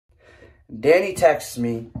Danny texts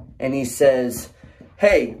me and he says,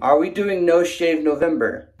 hey, are we doing No Shave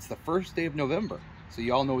November? It's the first day of November, so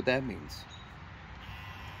y'all know what that means.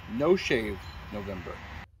 No Shave November.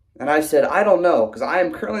 And I said, I don't know, because I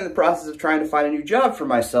am currently in the process of trying to find a new job for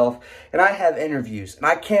myself, and I have interviews, and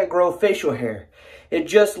I can't grow facial hair. It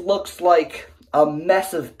just looks like a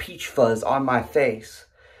mess of peach fuzz on my face.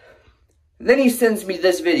 Then he sends me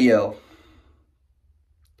this video.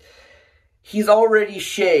 He's already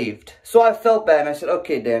shaved. So I felt bad, and I said,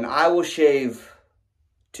 okay, Dan, I will shave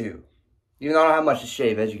too. Even though I don't have much to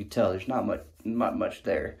shave, as you can tell, there's not much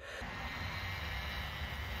there.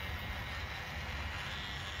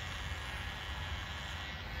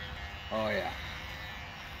 Oh yeah.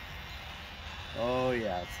 Oh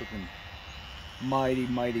yeah, it's looking mighty,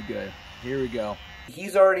 mighty good. Here we go.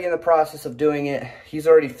 He's already in the process of doing it. He's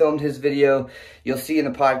already filmed his video. You'll see in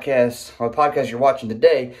the podcast, or the podcast you're watching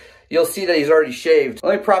today, you'll see that he's already shaved.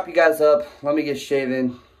 Let me prop you guys up. Let me get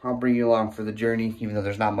shaven. I'll bring you along for the journey, even though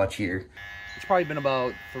there's not much here. It's probably been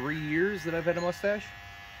about 3 years that I've had a mustache.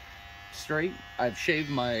 Straight. I've shaved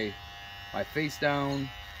my face down,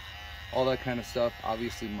 all that kind of stuff.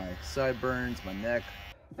 Obviously my sideburns, my neck.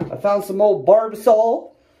 I found some old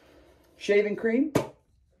Barbasol shaving cream.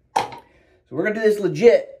 So we're gonna do this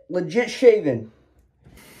legit shaving.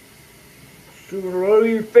 Shoot it all over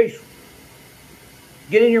your face.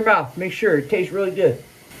 Get in your mouth. Make sure it tastes really good.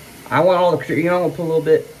 I want all the, you know, I'm gonna put a little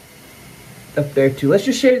bit up there too. Let's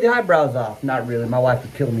just shave the eyebrows off. Not really. My wife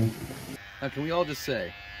would kill me. Now, can we all just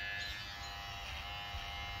say,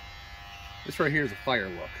 this right here is a fire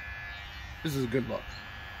look. This is a good look.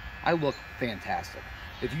 I look fantastic.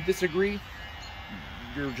 If you disagree,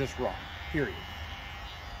 you're just wrong. Period.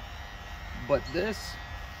 But this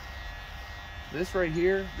right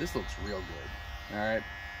here, this looks real good. All right.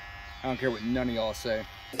 I don't care what none of y'all say.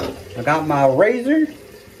 I got my razor.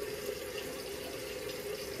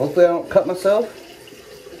 Hopefully I don't cut myself.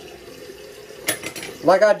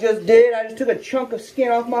 Like I just did, I just took a chunk of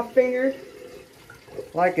skin off my finger.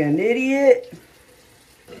 Like an idiot.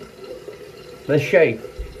 Let's shave.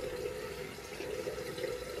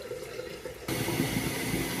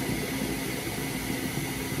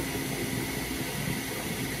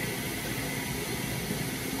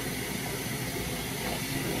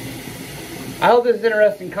 I hope this is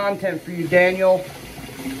interesting content for you, Daniel.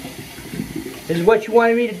 This is what you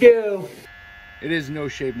wanted me to do. It is No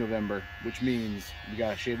Shave November, which means you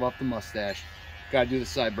gotta shave off the mustache. Gotta do the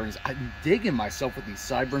sideburns. I'm digging myself with these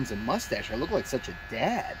sideburns and mustache. I look like such a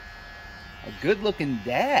dad. A good-looking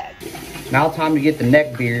dad. Now time to get the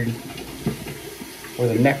neck beard. Or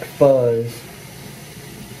the neck fuzz.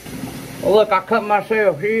 Oh look, I cut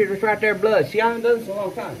myself. See, it's right there, blood. See, I haven't done this in a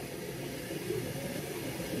long time.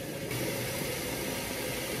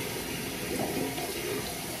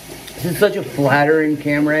 This is such a flattering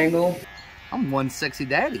camera angle. I'm one sexy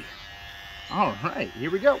daddy. All right, here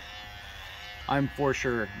we go. I'm for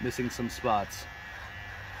sure missing some spots.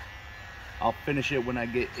 I'll finish it when I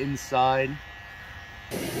get inside.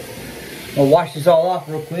 I'll wash this all off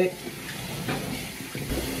real quick.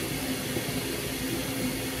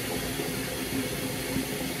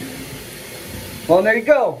 Well, there you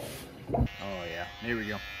go. Oh yeah, here we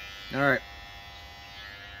go. All right.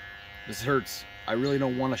 This hurts. I really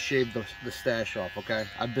don't want to shave the stash off, okay?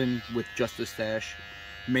 I've been with just the stash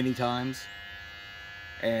many times.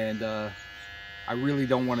 And I really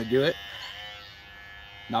don't want to do it.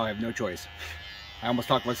 Now I have no choice. I almost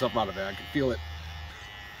talked myself out of it. I can feel it.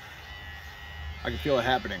 I can feel it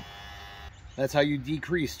happening. That's how you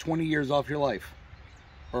decrease 20 years off your life.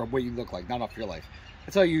 Or what you look like, not off your life.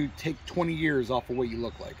 That's how you take 20 years off of what you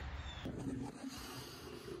look like.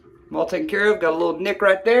 I'm all taken care of. Got a little nick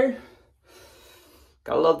right there.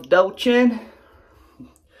 Gotta love the double chin.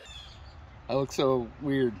 I look so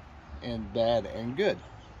weird and bad and good.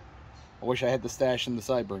 I wish I had the stash and the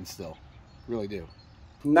sideburns still. Really do.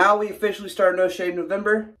 Now we officially start No Shave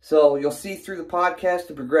November. So you'll see through the podcast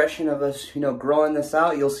the progression of us, you know, growing this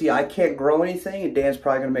out. You'll see I can't grow anything and Dan's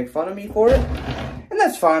probably gonna make fun of me for it. And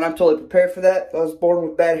that's fine. I'm totally prepared for that. I was born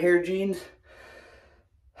with bad hair genes.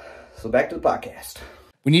 So back to the podcast.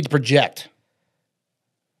 We need to project.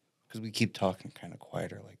 Because we keep talking kind of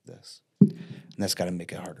quieter like this. And that's got to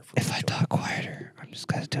make it harder for me. If I talk quieter, I'm just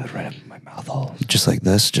going to do it right up in my mouth hole. Just like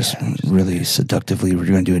this, just really seductively. We're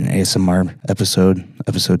going to do an ASMR episode.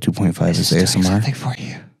 Episode 2.5 is ASMR. Doing something for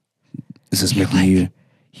you. Is this making you...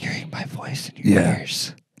 hearing my voice in your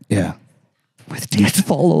ears. Yeah. With Dan's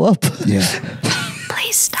follow-up. Yeah.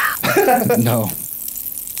 Please stop. No.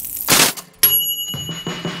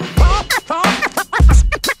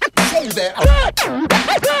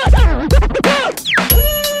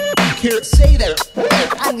 can't say that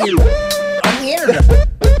on the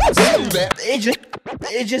internet.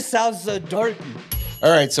 It just sounds so dark. All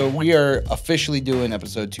right, so we are officially doing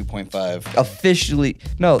episode 2.5. Officially,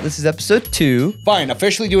 no, this is episode 2. Fine,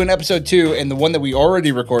 officially doing episode 2, and the one that we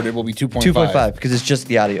already recorded will be 2.5. 2.5, because it's just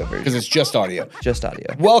the audio version. Because it's just audio. Just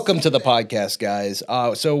audio. Welcome to the podcast, guys.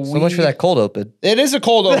 So much for that cold open. It is a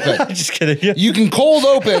cold open. I'm just kidding. You can cold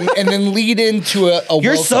open and then lead into a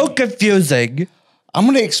You're welcome. so confusing. I'm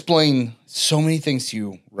going to explain so many things to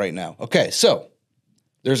you right now. Okay, so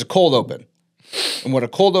there's a cold open. And what a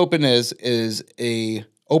cold open is a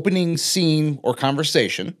opening scene or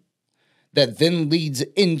conversation that then leads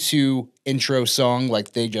into intro song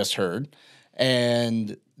like they just heard.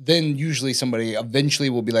 And then usually somebody eventually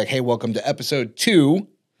will be like, hey, welcome to episode 2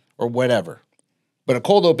 or whatever. But a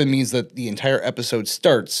cold open means that the entire episode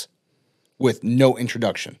starts with no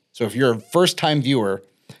introduction. So if you're a first-time viewer,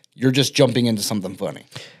 you're just jumping into something funny.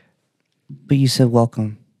 But you said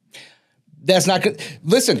welcome. That's not good.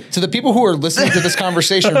 Listen, to the people who are listening to this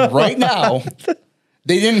conversation right now,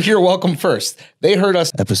 they didn't hear welcome first. They heard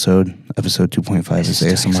us. Episode 2.5 is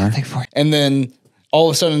ASMR. And then all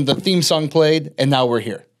of a sudden the theme song played and now we're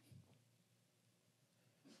here.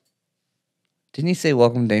 Didn't he say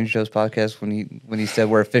welcome to Danger Joe's podcast when he said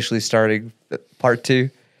we're officially starting part 2?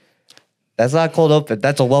 That's not cold open.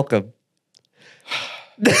 That's a welcome.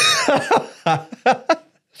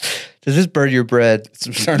 Does this burn your bread? It's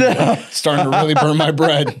starting to really burn my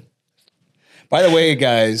bread. By the way,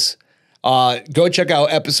 guys, go check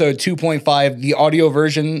out episode 2.5. The audio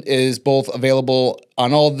version is both available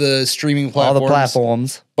on all the streaming platforms. All the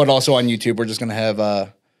platforms. But also on YouTube. We're just going to have,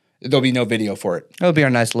 there'll be no video for it. That'll be our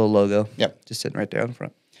nice little logo. Yep. Just sitting right there in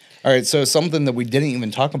front. All right, so something that we didn't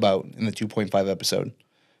even talk about in the 2.5 episode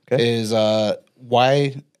is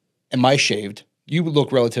why am I shaved? You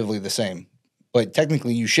look relatively the same, but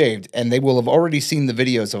technically you shaved, and they will have already seen the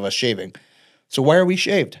videos of us shaving. So why are we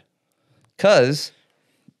shaved? Because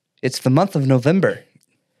it's the month of November.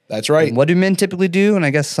 That's right. And what do men typically do? And I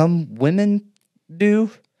guess some women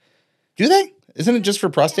do. Do they? Isn't it just for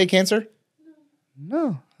prostate cancer?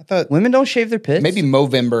 No. I thought Women don't shave their pits. maybe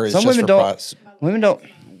Movember is Some just women for don't. Women don't.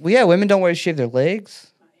 Well, yeah, women don't wear to shave their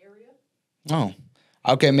legs. Oh.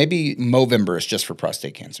 Okay, maybe Movember is just for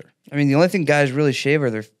prostate cancer. I mean, the only thing guys really shave are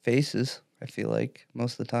their faces, I feel like,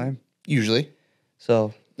 most of the time. Usually.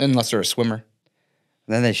 So Unless they're a swimmer.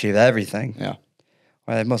 then they shave everything. Yeah.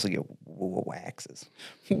 Or they mostly get waxes.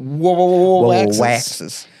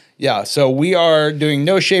 Waxes. Yeah, so we are doing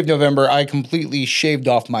No Shave November. I completely shaved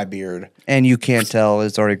off my beard. And you can't tell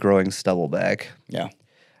it's already growing stubble back. Yeah.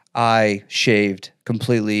 I shaved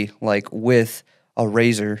completely, like with a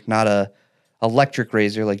razor, not a electric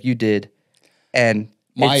razor like you did. And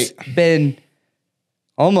it's been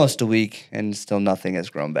almost a week and still nothing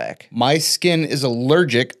has grown back. My skin is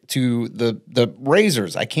allergic to the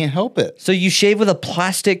razors. I can't help it. So you shave with a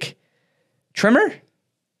plastic trimmer?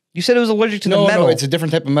 You said it was allergic to the metal. No, it's a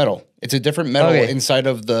different type of metal. It's a different metal Okay. inside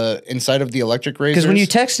of the electric razors. Because when you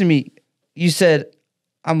texted me, you said,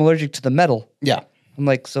 I'm allergic to the metal. Yeah. I'm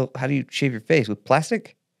like, so how do you shave your face? With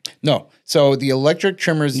plastic? No. So the electric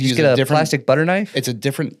trimmers You use just get a different plastic butter knife? It's a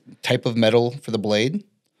different type of metal for the blade.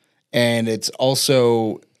 And it's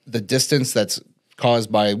also the distance that's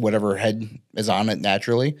caused by whatever head is on it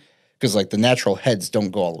naturally. Because like the natural heads don't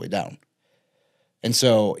go all the way down. And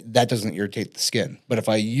so that doesn't irritate the skin. But if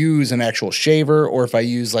I use an actual shaver or if I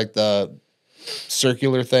use like the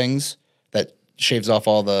circular things that shaves off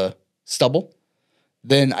all the stubble,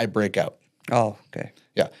 then I break out. Oh, okay.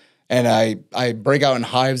 Yeah. And I break out in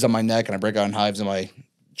hives on my neck and I break out in hives on my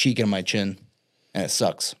cheek and my chin. And it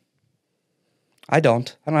sucks. I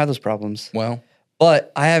don't have those problems. Well,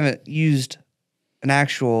 But I haven't used an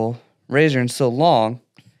actual razor in so long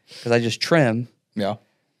because I just trim yeah.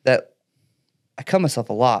 that I cut myself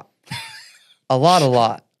a lot. a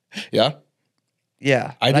lot. Yeah.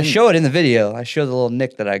 Yeah. I And I didn't- show it in the video. I show the little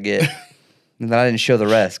nick that I get. And then I didn't show the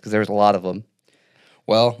rest because there was a lot of them.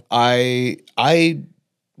 Well, I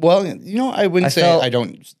wouldn't say felt- I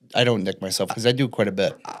don't nick myself because I do quite a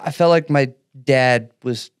bit. I felt like my dad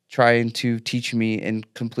was trying to teach me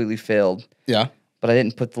and completely failed. Yeah. But I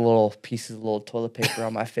didn't put the little pieces of little toilet paper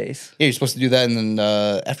on my face. Yeah, you're supposed to do that and then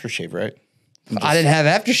aftershave, right? I didn't have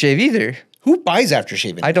aftershave either. Who buys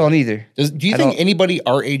aftershave? I don't either. Do you I think don't- anybody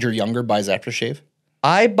our age or younger buys aftershave?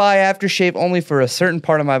 I buy aftershave only for a certain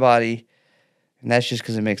part of my body, and that's just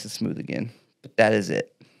because it makes it smooth again. But that is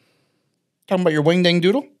it. Talking about your wing dang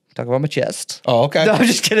doodle? Talk about my chest. Oh, okay. No, I'm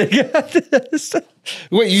just kidding.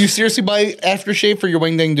 Wait, you seriously buy aftershave for your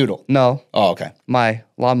wing dang doodle? No, Oh, okay. my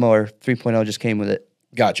lawnmower 3.0 just came with it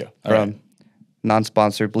Gotcha. All from right.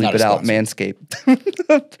 Non-sponsor, bleep Not a it out, sponsor.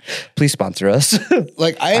 Manscaped. Please sponsor us.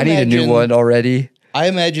 Like I need a new one already. I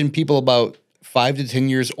imagine people about 5 to 10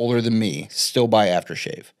 years older than me still buy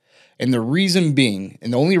aftershave. And the reason being,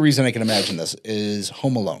 and the only reason I can imagine this is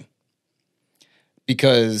Home Alone.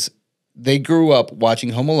 Because they grew up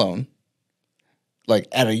watching Home Alone, like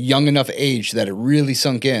at a young enough age that it really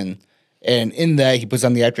sunk in. And in that, he puts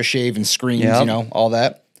on the aftershave and screams, Yep. you know, all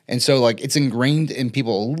that. And so, like, it's ingrained in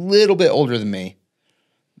people a little bit older than me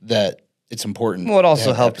that it's important. Well, it to also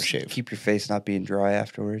have helps aftershave. keep your face not being dry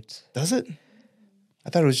afterwards. Does it? I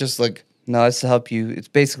thought it was just like, No, it's to help you. It's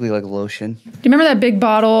basically like lotion. Do you remember that big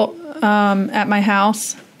bottle at my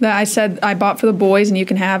house that I said I bought for the boys and you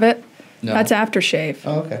can have it? no. That's aftershave.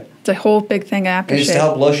 Oh, okay. It's a whole big thing of And it's to aftershave.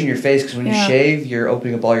 help lotion your face because when you Yeah. shave, you're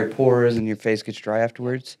opening up all your pores and your face gets dry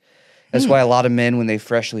afterwards. That's why a lot of men, when they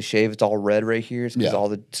freshly shave, it's all red right here. It's because Yeah. all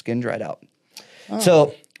the skin dried out.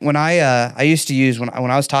 So when I used to use when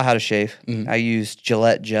I was taught how to shave, I used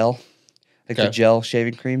Gillette gel, like the Okay. gel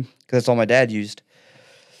shaving cream, because that's all my dad used.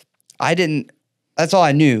 I didn't. That's all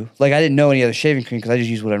I knew. Like I didn't know any other shaving cream because I just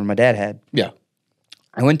used whatever my dad had. Yeah.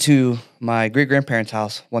 I went to my great grandparents'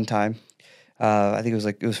 house one time. I think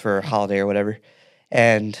it was for a holiday or whatever,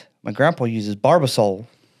 and my grandpa uses Barbasol,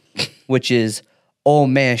 which is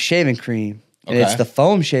old man shaving cream, and it's Okay. the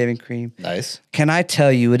foam shaving cream. Nice. Can I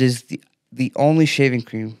tell you, it is the only shaving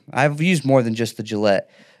cream I've used more than just the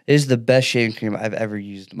Gillette. It is the best shaving cream I've ever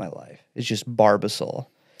used in my life. It's just Barbasol,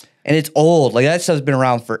 and it's old. Like that stuff's been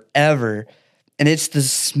around forever, and it's the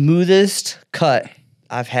smoothest cut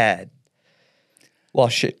I've had while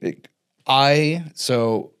shaving.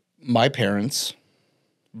 So my parents,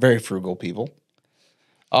 very frugal people.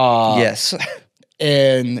 Yes.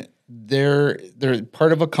 And they're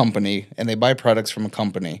part of a company and they buy products from a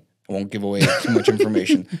company. I won't give away too much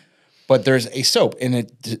information. But there's a soap and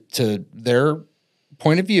it to their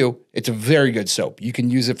point of view, it's a very good soap. You can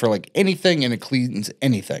use it for like anything and it cleans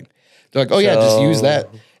anything. They're like, "Oh yeah, just use that."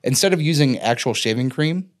 Instead of using actual shaving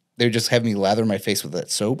cream, they would just have me lather my face with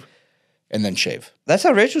that soap and then shave. That's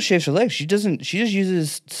how Rachel shaves her legs. She just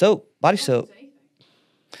uses soap, body soap.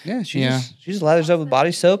 Yeah, she just lathers up with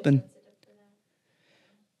body soap and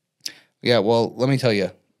Yeah, well, let me tell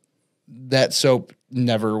you, that soap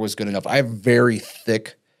never was good enough. I have very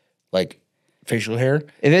thick, like, facial hair.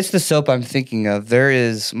 if it's the soap I'm thinking of,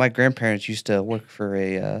 my grandparents used to work for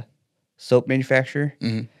a soap manufacturer,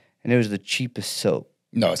 and it was the cheapest soap.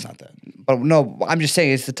 No, it's not that. But no, I'm just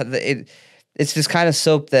saying it's this kind of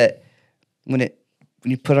soap that when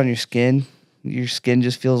you put on your skin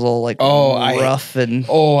just feels all like rough and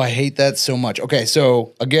Oh, I hate that so much. Okay,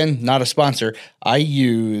 so again, not a sponsor.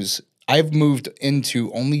 I've moved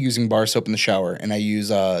into only using bar soap in the shower, and I use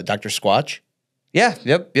Dr. Squatch, yeah,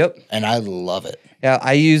 yep. and I love it. Yeah,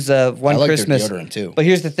 I use one I like Christmas. their deodorant too. But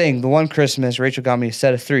here's the thing: the one Christmas, Rachel got me a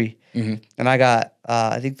set of 3, and I got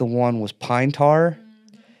I think the one was pine tar.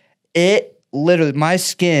 It literally my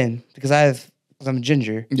skin because I'm a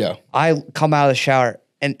ginger. Yeah. I come out of the shower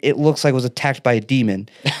and it looks like it was attacked by a demon.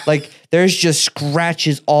 Like there's just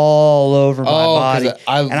scratches all over my body.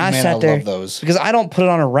 I sat there love those. because I don't put it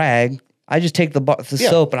on a rag. I just take the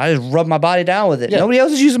soap and I just rub my body down with it. Yeah. Nobody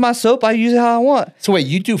else is using my soap. I use it how I want. So wait,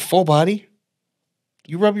 you do full body?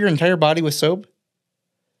 You rub your entire body with soap?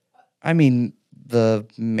 I mean, the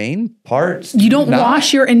main parts. You don't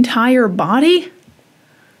wash your entire body?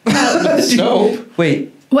 Soap?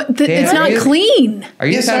 Wait, What? Dan, It's are not you- clean. are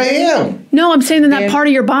you Yes, the I kind am. No, I'm saying that Dan, that part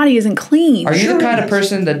of your body isn't clean. Are you the kind of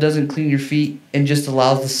person that doesn't clean your feet and just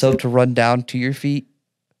allows the soap to run down to your feet?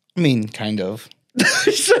 I mean, kind of.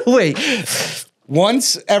 So wait,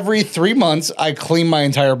 Once every 3 months, I clean my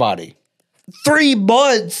entire body. 3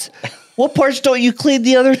 months. What parts don't you clean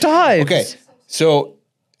the other times? Okay, so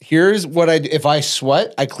here's what I do. If I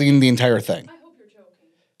sweat, I clean the entire thing. I hope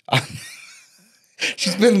you're joking.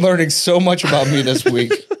 She's been learning so much about me this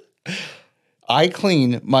week. I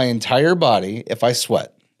clean my entire body if I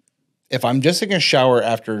sweat. If I'm just taking a shower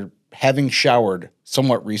after having showered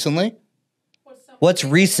somewhat recently, What's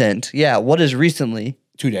recent? Yeah, what is recently?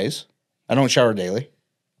 2 days. I don't shower daily.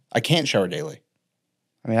 I can't shower daily.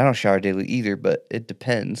 I mean, I don't shower daily either, but it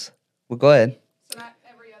depends. Well, go ahead. So not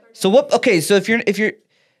every other day. So what? Okay, so if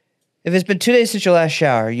it's been 2 days since your last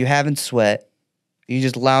shower, you haven't sweat, you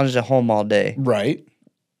just lounged at home all day. Right.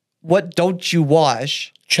 What don't you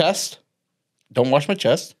wash? Chest. Don't wash my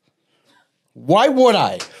chest. Why would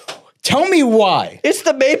I? Tell me why. It's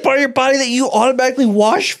the main part of your body that you automatically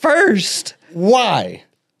wash first. Why?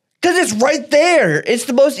 Because it's right there. It's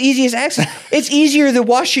the most easiest access. It's easier than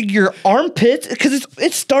washing your armpits because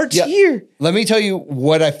it starts here. Let me tell you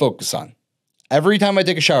what I focus on. Every time I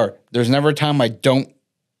take a shower, there's never a time I don't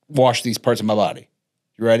wash these parts of my body.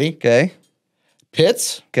 You ready? Okay.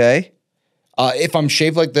 Pits. Okay. If I'm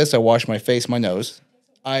shaved like this, I wash my face, my nose.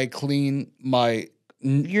 I clean my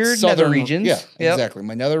Your southern nether regions. Yeah, Yep. exactly.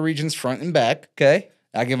 My nether regions, front and back. Okay.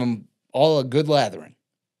 I give them all a good lathering.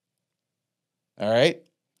 All right.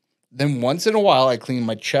 Then once in a while, I clean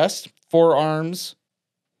my chest, forearms,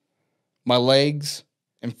 my legs,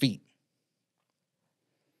 and feet.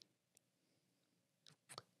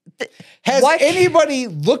 Has Why- anybody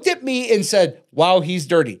looked at me and said, wow, he's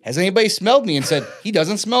dirty? Has anybody smelled me and said, he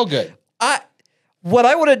doesn't smell good? What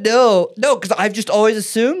I want to know, no, because I've just always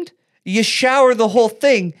assumed you shower the whole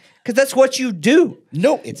thing because that's what you do.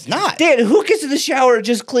 No, it's not. Dan, who gets in the shower and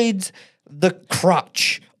just cleans the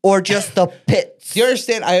crotch or just the pits? Do you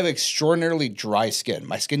understand? I have extraordinarily dry skin.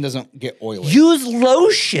 My skin doesn't get oily. Use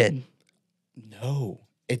lotion. No,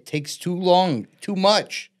 it takes too long, too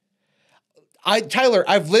much. Tyler,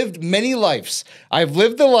 I've lived many lives. I've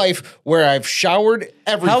lived the life where I've showered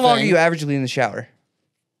everything. How long are you averagely in the shower?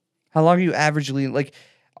 How long are you averagely, like,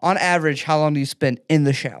 on average, how long do you spend in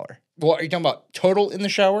the shower? Well, are you talking about total in the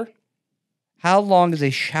shower? How long is a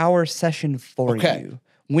shower session for you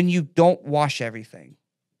when you don't wash everything?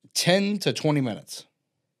 10 to 20 minutes.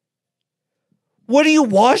 What are you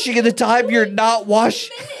washing at the time you're not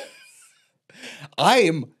washing? I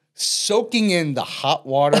am soaking in the hot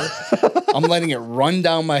water. I'm letting it run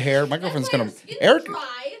down my hair. My girlfriend's going to... Eric,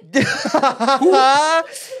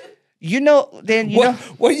 You know, Dan, you know.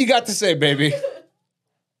 what you got to say, baby?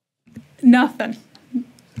 Nothing.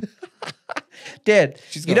 Dan,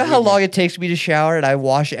 She's you gonna know how leave me. long it takes me to shower and I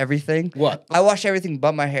wash everything? What? I wash everything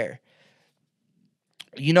but my hair.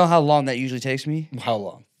 You know how long that usually takes me? How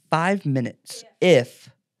long? 5 minutes. If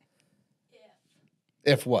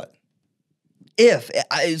What?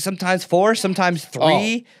 Sometimes 4, sometimes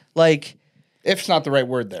 3. Like, If's not the right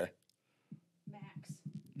word there.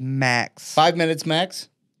 max. 5 minutes max?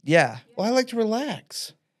 Yeah. Well, I like to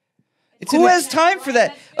relax. Who has time for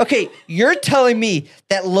that? Okay, you're telling me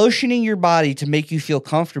that lotioning your body to make you feel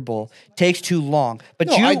comfortable takes too long, but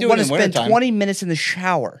No, I do you it want to in spend wintertime. 20 minutes in the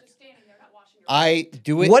shower. I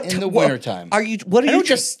do it in the what- wintertime. Are you? What are I you? don't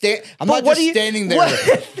just stand. I'm but not what just do you- standing there,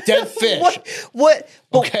 what- dead fish. What?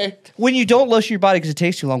 But Okay. When you don't lotion your body because it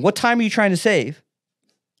takes too long, what time are you trying to save?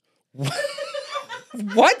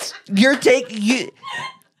 What?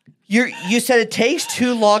 You said it takes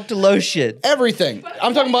too long to lotion, Everything.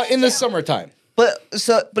 I'm talking about in the summertime. but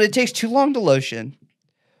it takes too long to lotion.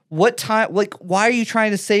 What time? Like, why are you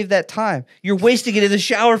trying to save that time? You're wasting it in the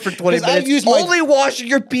shower for 20 'Cause I minutes. use my- Only washing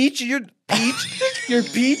your peach and your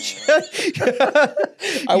peach.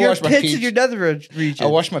 I your wash my pits peach. in your nether region. I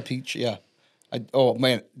wash my peach. Yeah. Oh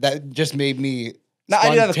man, that just made me. Now,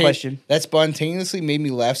 I do have a question. That spontaneously made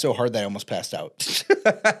me laugh so hard that I almost passed out.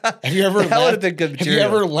 Have you ever? That would've laughed- been good Have you material.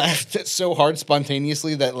 ever laughed so hard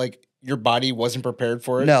spontaneously that like your body wasn't prepared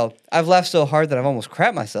for it? No, I've laughed so hard that I've almost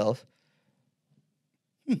crapped myself.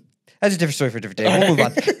 That's a different story for a different day. We'll move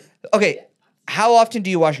on. Okay, how often do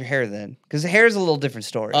you wash your hair then? Because the hair is a little different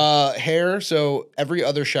story. Hair. So every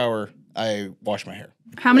other shower, I wash my hair.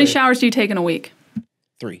 How many showers do you take in a week?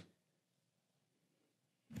 3.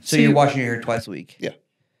 so you're washing your hair twice a week. Yeah.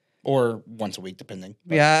 Or once a week, depending.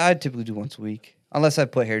 Yeah, I typically do once a week, unless I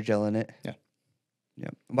put hair gel in it. Yeah. Yeah,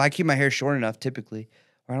 but I keep my hair short enough typically,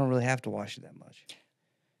 where I don't really have to wash it that much.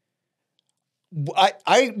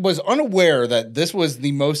 I was unaware that this was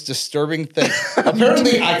the most disturbing thing.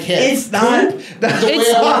 Apparently, I can't. It's not. The way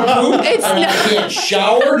I want to poop. It's I can't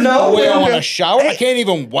shower No, the way I no, want no. to shower. I can't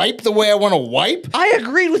even wipe the way I want to wipe. I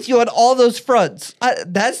agreed with you on all those fronts.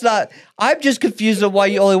 That's not. I'm just confused on why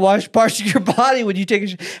you only wash parts of your body when you take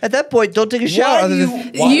a. At that point, don't take a shower.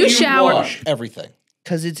 Why You do shower. wash everything?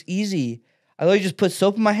 Because it's easy. I literally just put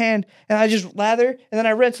soap in my hand and I just lather and then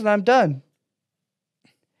I rinse and I'm done.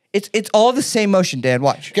 It's all the same motion, Dan.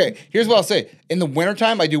 Watch. Okay, here's what I'll say. In the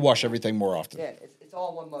wintertime, I do wash everything more often. Dan, it's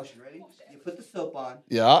all one motion. Ready? You put the soap on.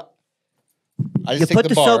 Yeah. I You just take put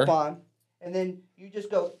the bar. soap on, and then you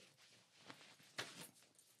just go.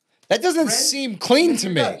 That doesn't Rinse. seem clean to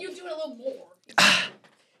me. You do it a little more.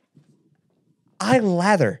 I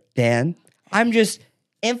lather, Dan. I'm just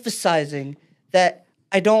emphasizing that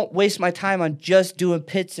I don't waste my time on just doing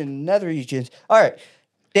pits and nether regions. All right,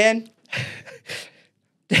 Dan.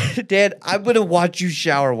 Dan, I'm gonna watch you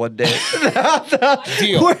shower one day.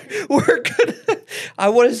 Deal. We're gonna. I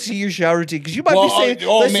want to see your shower routine because you might be saying.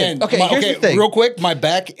 Listen, man. Okay, here's the thing. Real quick, my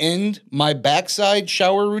backside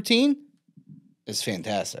shower routine is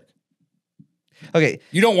fantastic. Okay.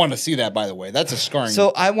 You don't want to see that, by the way. That's a scarring.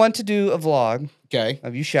 So I want to do a vlog okay.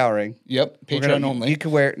 of you showering. Yep. Patreon only. You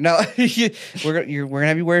can wear we're gonna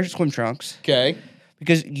have you wear swim trunks. Okay.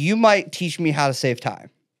 Because you might teach me how to save time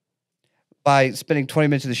by spending 20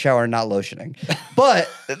 minutes in the shower and not lotioning. But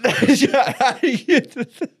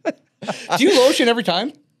do you lotion every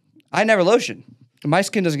time? I never lotion. My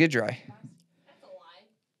skin doesn't get dry. That's a lie.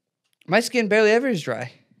 My skin barely ever is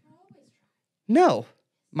dry. No.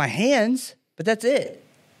 My hands, but that's it.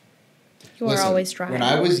 You are always dry. When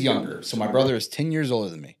I was younger, so my brother is 10 years older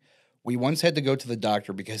than me, we once had to go to the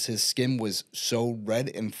doctor because his skin was so red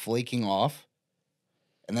and flaking off.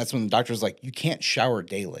 And that's when the doctor was like, you can't shower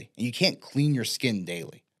daily. And you can't clean your skin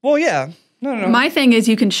daily. Well, yeah. No. My thing is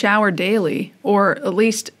you can shower daily or at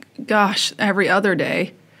least, every other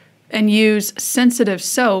day and use sensitive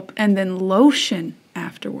soap and then lotion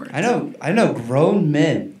afterwards. I know grown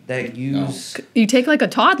men that use... You take like a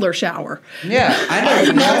toddler shower. Yeah, I know. I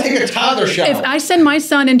do not take a toddler shower. If I send my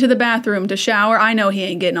son into the bathroom to shower, I know he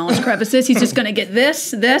ain't getting all his crevices. He's just going to get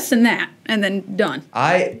this, and that, and then done.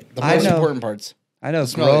 The most important parts. I know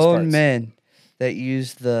grown men that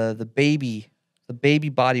use the baby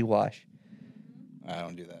body wash. I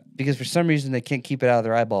don't do that. Because for some reason they can't keep it out of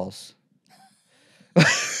their eyeballs. All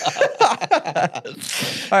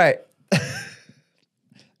right.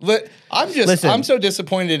 I'm so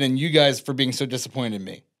disappointed in you guys for being so disappointed in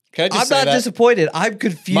me. Can I just say I'm not that? disappointed. I'm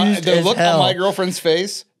confused The as look hell. on my girlfriend's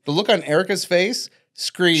face, the look on Erica's face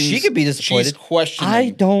screams. She could be disappointed. She's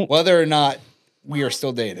questioning whether or not we are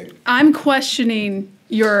still dating. I'm questioning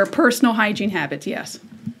your personal hygiene habits, yes.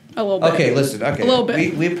 A little bit. Okay, listen. Okay. A little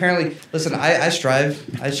bit. We apparently... Listen, I strive.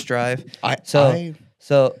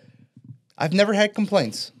 So I've never had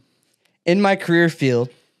complaints. In my career field,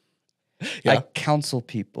 Yeah. I counsel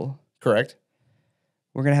people. Correct.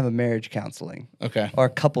 We're going to have a marriage counseling. Okay. Or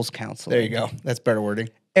couples counseling. There you go. That's better wording.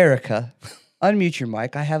 Erica, unmute your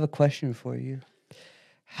mic. I have a question for you.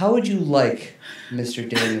 How would you like Mr.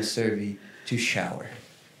 Daniel Cervi to shower?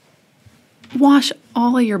 Wash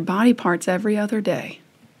all of your body parts every other day.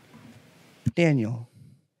 Daniel,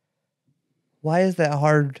 why is that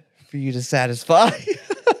hard for you to satisfy?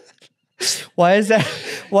 Why is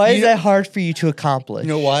that hard for you to accomplish? You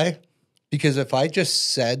know why? Because if I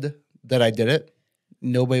just said that I did it,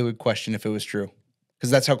 nobody would question if it was true. Because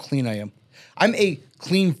that's how clean I am. I'm a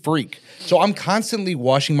clean freak. So I'm constantly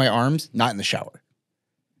washing my arms, not in the shower.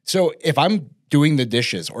 So if I'm doing the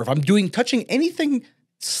dishes or if I'm touching anything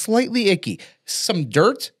slightly icky, some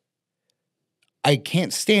dirt, I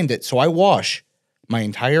can't stand it. So I wash my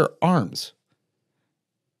entire arms.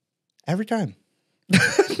 Every time.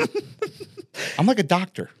 I'm like a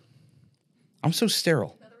doctor. I'm so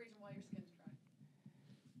sterile.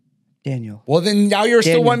 Daniel. Well, then now you're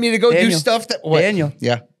still wanting me to go do stuff that... What? Daniel.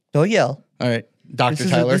 Yeah. Don't yell. All right. Dr.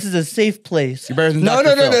 Tyler. This is a safe place. You're better than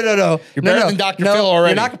Dr. Phil. No. You're better than Dr. Phil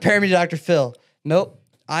already. You're not comparing me to Dr. Phil. Nope.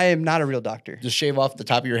 I am not a real doctor. Just shave off the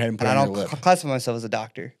top of your head and put it I on don't your lip. classify myself as a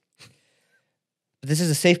doctor. But this is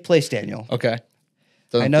a safe place, Daniel. Okay.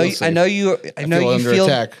 I know you feel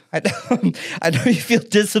attack. I know you feel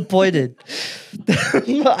disappointed.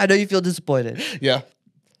 I know you feel disappointed. Yeah.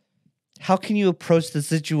 How can you approach the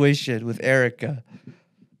situation with Erica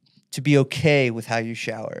to be okay with how you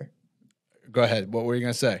shower? Go ahead. What were you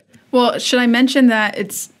going to say? Well, should I mention that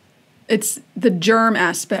it's the germ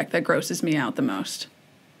aspect that grosses me out the most?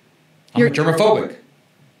 I'm germophobic.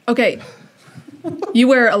 Okay. You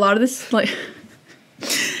wear a lot of this, like...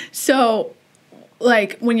 So,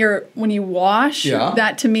 like, when you wash,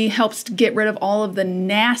 that to me helps to get rid of all of the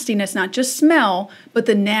nastiness, not just smell, but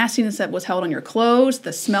the nastiness that was held on your clothes,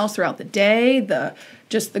 the smells throughout the day,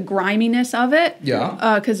 just the griminess of it.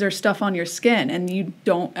 Yeah. Because there's stuff on your skin, and you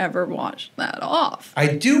don't ever wash that off. I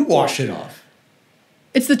do wash it off.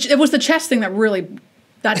 It was the chest thing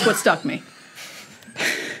that's what stuck me.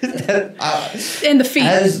 And the feet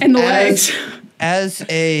and the legs. As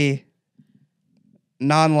a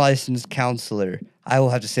non-licensed counselor, I will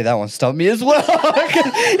have to say that one stumped me as well.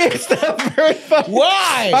 It's the first one.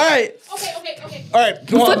 Why? All right. Okay. All right.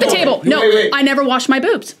 Flip the table. No, Wait. I never wash my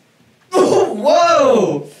boobs.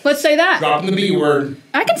 Whoa. Let's say that. Dropping the B word.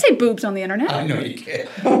 I can say boobs on the internet. I know you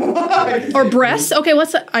can. Or breasts. Okay,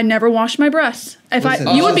 what's that? I never wash my breasts.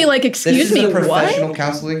 You would be like, excuse this is me, a professional what?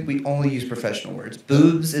 counseling. We only use professional words.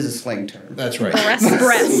 Boobs is a slang term. That's right.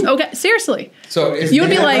 Breasts. Okay, seriously. So if You would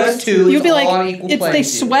be like, they they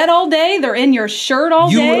sweat all day. They're in your shirt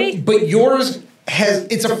all day. But yours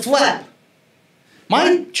it's a flap.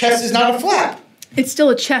 My chest is not a flap. It's still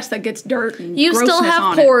a chest that gets dirt and You still grossness have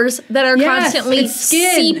on pores that are Yes, constantly it's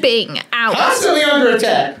skin. seeping out. Constantly under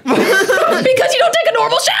attack. it. Because you don't take a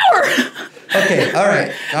normal shower. Okay, all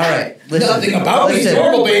right. Listen, Nothing about me, listen,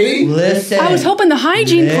 normal, baby. Listen. I was hoping the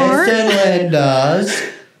hygiene part. Listen,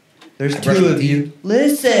 Lindas. There's brush two my of you.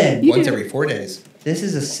 Listen. Once every 4 days. This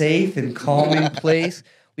is a safe and calming place.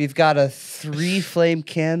 We've got a 3-flame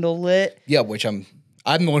candle lit. Yeah, which I'm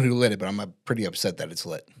the one who lit it, but I'm pretty upset that it's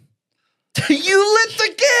lit. You lit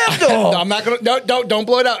the candle. No, I'm not gonna. No, don't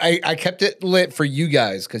blow it out. I kept it lit for you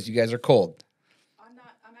guys because you guys are cold.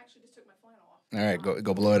 I'm actually just took my flannel off. All right,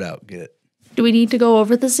 go blow it out. Get it. Do we need to go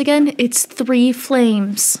over this again? It's 3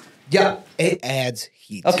 flames. Yeah, it adds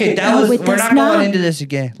heat. Okay, No, it we're does not not. going into this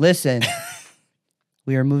again. Listen,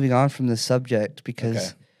 we are moving on from this subject because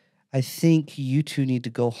Okay. I think you two need to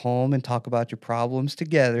go home and talk about your problems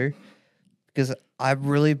together because I'm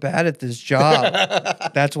really bad at this job.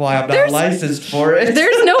 That's why I'm not licensed for it.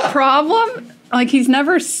 There's no problem. Like, he's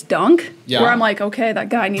never stunk. Yeah. Where I'm like, okay, that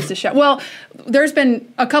guy needs to shower. Well, there's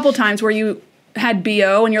been a couple times where you had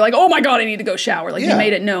BO and you're like, oh my God, I need to go shower. Like, Yeah. you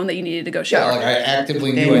made it known that you needed to go Yeah, shower. like I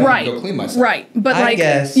actively knew I had Right. to go clean myself. Right. But I like,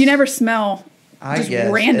 guess- you never smell I just guess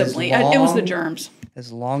randomly. as It was the long- germs.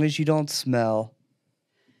 As long as you don't smell,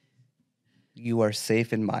 you are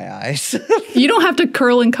safe in my eyes. You don't have to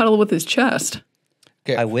curl and cuddle with his chest.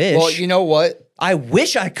 Okay. I wish. Well, you know what? I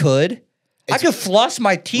wish I could. I could floss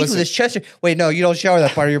my teeth with his chest. Wait, no, you don't shower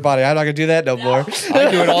that part of your body. I'm not gonna do that no more.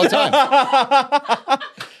 I do it all the time.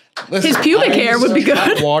 Listen, His pubic I hair use would be such hot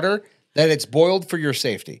good. Water that it's boiled for your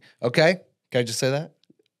safety. Okay? Can I just say that?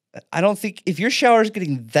 I don't think if your shower is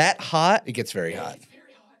getting that hot, It gets very hot.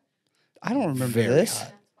 I don't remember Very this.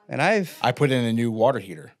 hot. And I've I put in a new water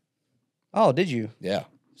heater. oh, did you? Yeah.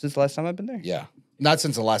 Since the last time I've been there? Yeah. Not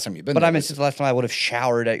since the last time you've been But there. I mean since the last time I would have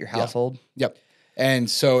showered at your household. Yep. And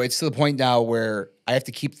so it's to the point now where I have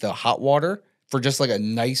to keep the hot water for just like a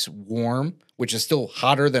nice warm, which is still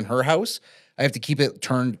hotter than her house. I have to keep it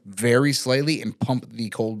turned very slightly and pump the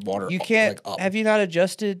cold water. You can't like, up. have you not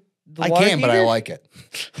adjusted the I water can, but I heater? like it.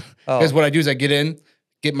 Oh. Because what I do is I get in,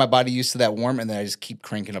 get my body used to that warm, and then I just keep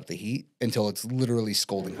cranking up the heat until it's literally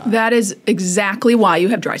scalding hot. That is exactly why you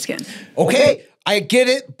have dry skin. Okay, I get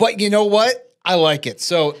it, but you know what? I like it.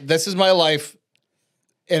 So this is my life,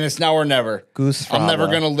 and it's now or never. Goose I'm never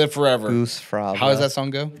fraba. gonna live forever. Goose fraba. How does that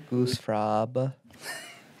song go? Goose fraba.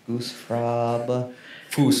 Goose fraba.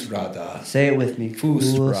 Fusrada. Say it with me.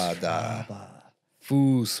 Goose Fusrada. fraba.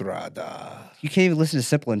 Fusrada. You can't even listen to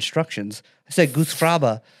simple instructions. I said goose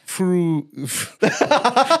fraba.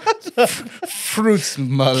 Fruits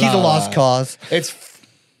malala. He's a lost cause. It's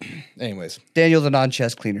anyways. Daniel, the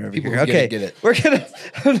non-chest cleaner over People here. who get Okay, it, get it. we're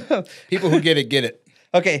gonna. People who get it.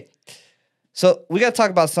 Okay, so we got to talk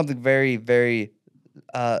about something very, very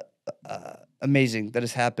amazing that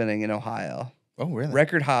is happening in Ohio. Oh, really?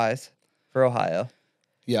 Record highs for Ohio,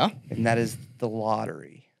 Yeah. and that is the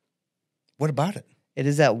lottery. What about it? It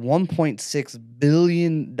is at $1.6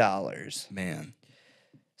 billion. Man.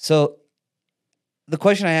 So the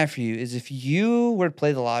question I have for you is if you were to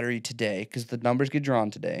play the lottery today, because the numbers get drawn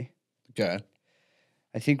today, Okay.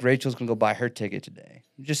 I think Rachel's going to go buy her ticket today.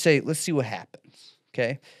 Just say, let's see what happens.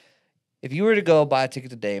 Okay. If you were to go buy a ticket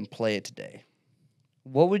today and play it today,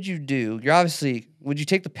 what would you do? You're obviously, would you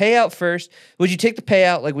take the payout first? Would you take the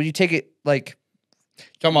payout? Like, would you take it like,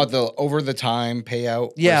 Talking about the over the time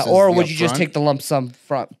payout. yeah, versus or the would you just upfront? take the lump sum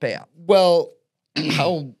front payout? Well,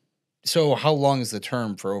 how long is the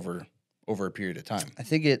term for over a period of time? I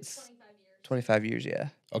think it's 25 years, yeah.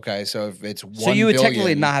 Okay, so if it's So you would technically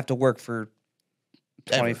billion- not have to work for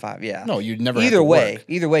Ever. 25, yeah. No, you'd never Either have to way, work.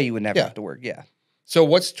 either way, you would never Yeah. have to work, yeah. So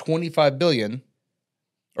what's 25 billion?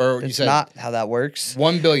 Or you It's said not how that works.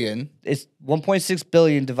 1 billion. It's 1.6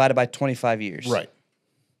 billion divided by 25 years. Right.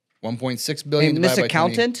 1.6 Hey, billion Miss divided by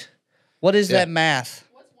 20 Accountant, what is Yeah. that math?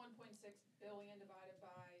 What's 1.6 billion divided by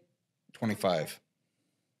 25.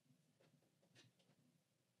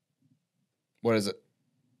 What is it?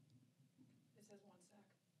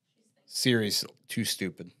 Siri's too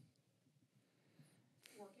stupid.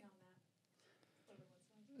 working on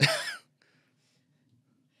that?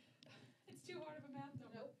 It's too hard of a math.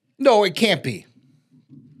 Nope. No, it can't be.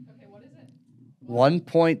 Okay, what is it?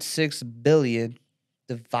 1.6 billion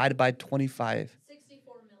divided by 25.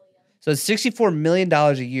 64 million. So it's $64 million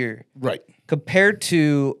a year Right. compared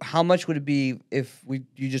to how much would it be if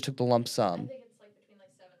you just took the lump sum? I think it's like between like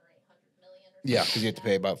 700 or 800 million. Or Yeah, something because you have like to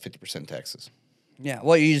pay about 50% taxes. Yeah.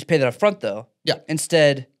 Well, you just pay that up front though. Yeah.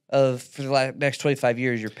 Instead of for the next 25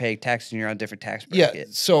 years, you're paying taxes and you're on a different tax Yeah,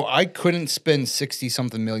 bracket. so I couldn't spend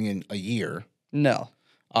 60-something million a year. No.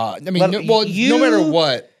 I mean, But no matter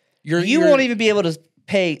what, You won't even be able to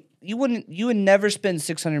pay. You would never spend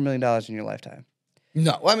 $600 million in your lifetime.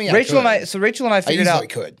 No, I mean, Rachel and I I could. figured I easily out.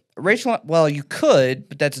 could. Well, you could,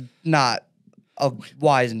 but that's not a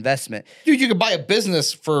wise investment. Dude, you could buy a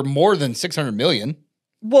business for more than 600 million.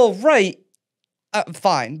 Well, right.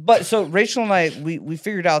 Fine. But so Rachel and I, we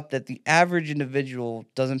figured out that the average individual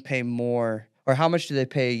doesn't pay more, or how much do they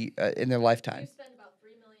pay in their lifetime? You spend about $3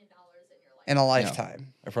 million in your life. In a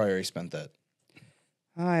lifetime. I probably already spent that.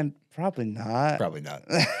 I'm probably not. Probably not.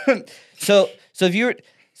 So if you were,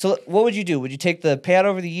 so what would you do? Would you take the payout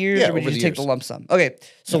over the years, Yeah, or would you over just the take the years. lump sum? Okay.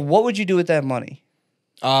 So what would you do with that money?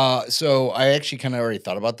 So I actually kind of already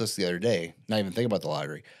thought about this the other day. Not even thinking about the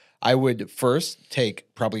lottery. I would first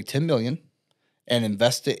take probably 10 million and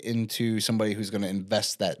invest it into somebody who's going to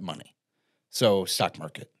invest that money. So stock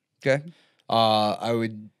market. Okay. I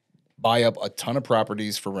would buy up a ton of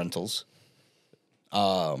properties for rentals.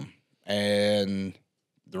 And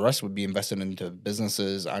the rest would be invested into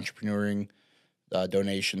businesses, entrepreneuring,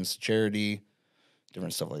 donations, charity,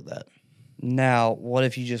 different stuff like that. Now, what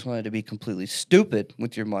if you just wanted to be completely stupid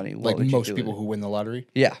with your money? What Like would you most do people with it? who win the lottery,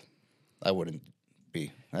 Yeah. I wouldn't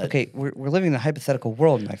be. Okay, we're living in a hypothetical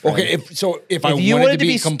world, my friend. Okay, if I if you wanted wanted to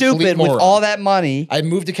be a stupid complete with moron, all that money, I'd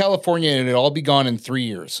move to California and it'd all be gone in 3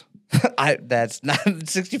 years. that's not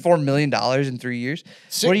 $64 million in 3 years.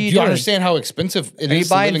 So, What are you do doing? you understand how expensive it Are you is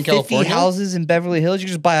to live buying in 50 California? houses in Beverly Hills? You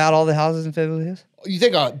just buy out all the houses in Beverly Hills? You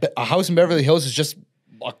think a house in Beverly Hills is just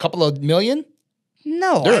a couple of million?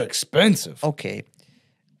 No. They're expensive. Okay.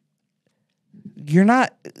 You're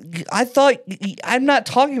not. I thought. I'm not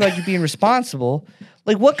talking about you being responsible.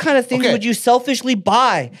 Like, what kind of things Okay. would you selfishly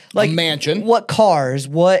buy? Like, mansion. What cars?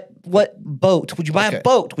 What boat? Would you buy Okay. a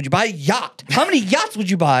boat? Would you buy a yacht? How many yachts would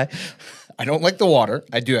you buy? I don't like the water.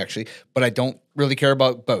 I do actually, but I don't really care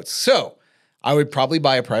about boats. So I would probably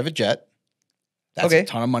buy a private jet. That's Okay. a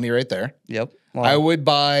ton of money right there. Yep. I would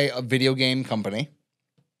buy a video game company,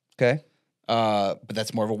 Okay. but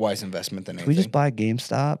that's more of a wise investment than Can anything. we just buy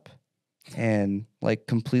GameStop and like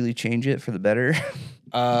completely change it for the better?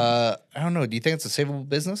 I don't know. Do you think it's a savable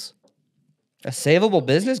business? A savable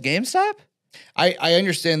business, GameStop? I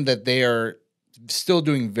understand that they are still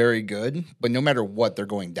doing very good, but no matter what, they're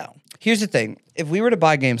going down. Here's the thing: if we were to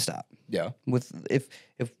buy GameStop, Yeah. with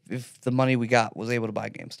if the money we got was able to buy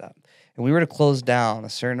GameStop, and we were to close down a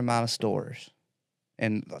certain amount of stores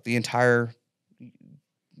in the entire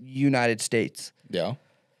United States, Yeah.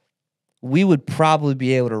 we would probably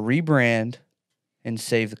be able to rebrand and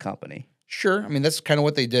save the company. Sure. I mean, that's kind of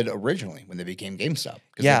what they did originally when they became GameStop.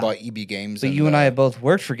 Because Yeah. they bought EB Games. But you and I have both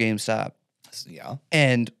worked for GameStop, Yeah.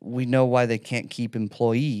 and we know why they can't keep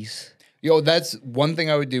employees. Yo, that's one thing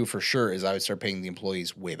I would do for sure is I would start paying the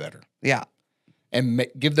employees way better Yeah, and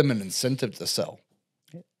give them an incentive to sell.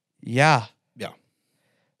 yeah, Yeah.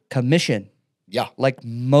 commission. Yeah. Like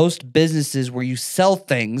most businesses where you sell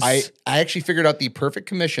things. I actually figured out the perfect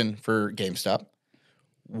commission for GameStop.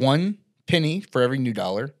 1 penny for every new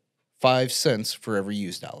dollar, 5 cents for every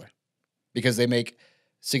used dollar. Because they make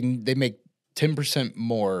 10%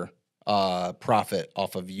 more profit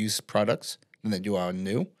off of used products than they do on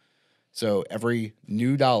new. So every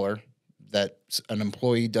new dollar that an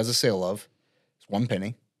employee does a sale of is 1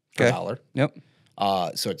 penny per Okay. dollar. Yep.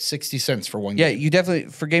 So it's 60 cents for one Yeah, game. you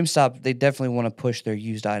definitely for GameStop, they definitely want to push their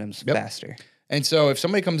used items Yep. faster. And so if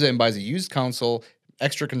somebody comes in and buys a used console,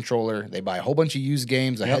 extra controller, they buy a whole bunch of used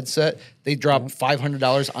games, a headset, they drop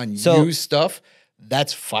 $500 on So- used stuff.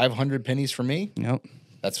 That's 500 pennies for me. Yep.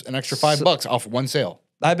 That's an extra $5 off one sale.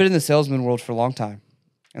 I've been in the salesman world for a long time.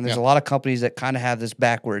 And there's Yeah. a lot of companies that kind of have this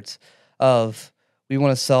backwards of we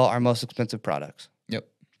want to sell our most expensive products. Yep.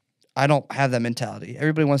 I don't have that mentality.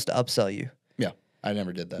 Everybody wants to upsell you. Yeah. I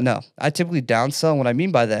never did that. No, I typically downsell. And what I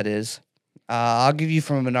mean by that is I'll give you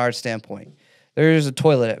from a Menards standpoint. There's a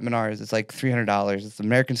toilet at Menards. It's like $300. It's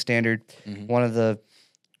American Standard, one of the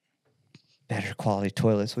better quality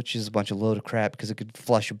toilets, which is a bunch of load of crap because it could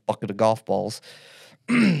flush a bucket of golf balls.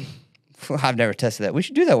 I've never tested that. We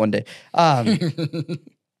should do that one day.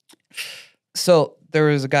 So there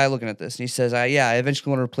was a guy looking at this, and he says, I eventually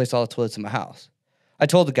want to replace all the toilets in my house. I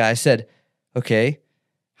told the guy, I said, okay,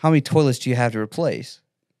 how many toilets do you have to replace?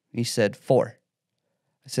 And he said, 4.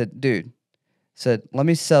 I said, dude, let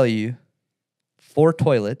me sell you 4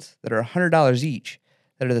 toilets that are $100 each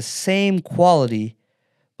that are the same quality,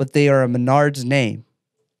 but they are a Menards name.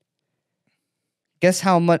 Guess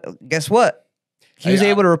what? He was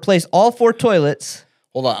able to replace all 4 toilets.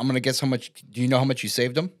 Hold on. I'm going to guess how much. Do you know how much you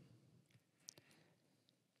saved them?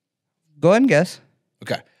 Go ahead and guess.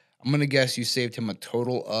 Okay. I'm going to guess you saved him a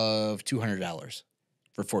total of $200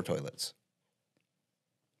 for 4 toilets.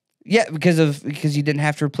 Yeah, because you didn't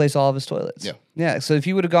have to replace all of his toilets. Yeah. Yeah. So if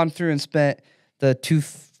you would have gone through and spent the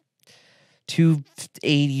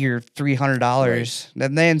 $280 or $300,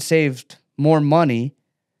 then saved more money,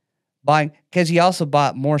 buying, because he also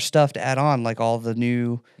bought more stuff to add on, like all the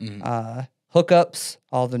new hookups,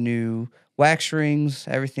 all the new wax rings,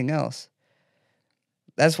 everything else.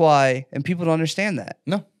 That's why, and people don't understand that.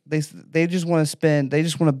 No. They just want to spend, they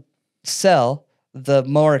just want to sell the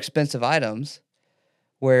more expensive items,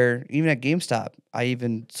 where even at GameStop, I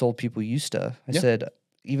even sold people used stuff. I said,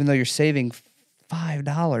 even though you're saving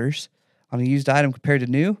 $5 on a used item compared to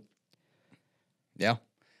new,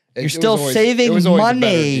 you're still saving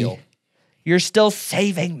money. You're still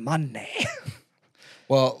saving money.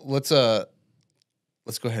 Well, let's go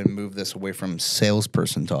ahead and move this away from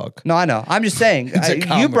salesperson talk. No, I know. I'm just saying.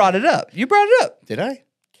 You brought it up. Did I?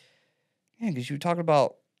 Yeah, because you were talking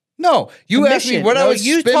about. No, you asked me what I would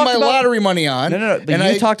spend my lottery money on. No.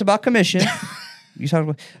 But you talked about commission. You talked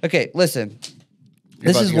about. Okay, listen.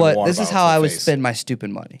 This is how I would spend my stupid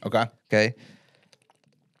money. Okay.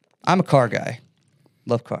 I'm a car guy.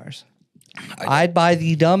 Love cars. I'd buy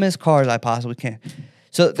the dumbest cars I possibly can.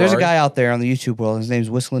 So there's a guy out there on the YouTube world. His name's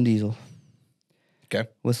Whistling Diesel. Okay.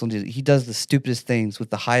 Whistling Diesel. He does the stupidest things with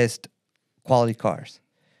the highest quality cars.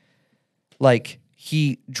 Like,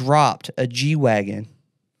 he dropped a G-Wagon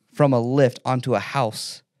from a lift onto a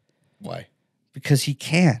house. Why? Because he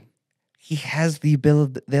can. He has the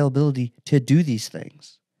availability to do these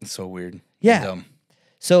things. It's so weird. Yeah. Dumb.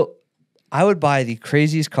 So I would buy the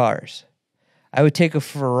craziest cars. I would take a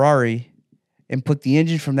Ferrari and put the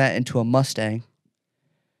engine from that into a Mustang.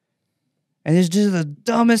 And just do the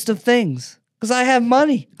dumbest of things. Because I have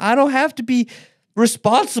money. I don't have to be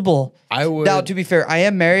responsible. I would. Now, to be fair, I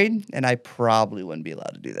am married, and I probably wouldn't be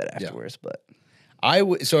allowed to do that afterwards. But I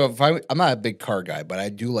would. So if I'm not a big car guy, but I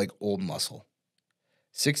do like old muscle.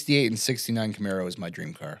 68 and 69 Camaro is my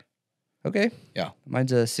dream car. okay. Yeah.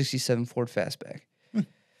 Mine's a 67 Ford Fastback.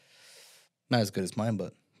 Not as good as mine,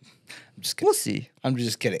 but I'm just kidding. We'll see. I'm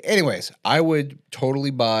just kidding. Anyways, I would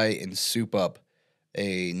totally buy and soup up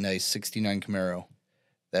a nice 69 Camaro.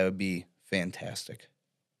 That would be fantastic.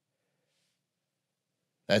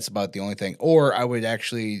 That's about the only thing. Or I would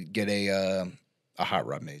actually get a hot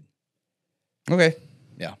rod made. Okay.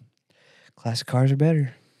 Yeah. Classic cars are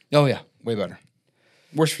better. Oh, yeah. Way better.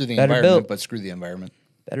 Worse for the Better environment, built. but screw the environment.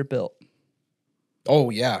 Better built. Oh,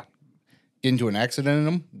 yeah. Get into an accident in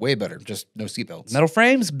them, way better. Just no seatbelts. Metal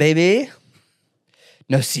frames, baby.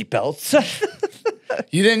 No seatbelts.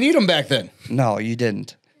 You didn't need them back then. No, you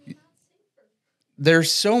didn't. They're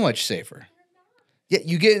so much safer. Yeah,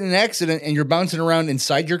 you get in an accident and you're bouncing around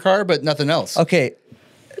inside your car, but nothing else. Okay,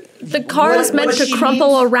 The car is meant to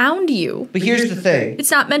crumple around you. but here's the thing.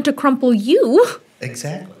 It's not meant to crumple you.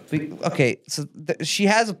 Exactly. Okay, so she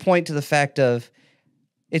has a point to the fact of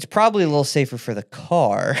it's probably a little safer for the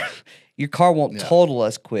car. Your car won't total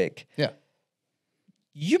as quick. Yeah.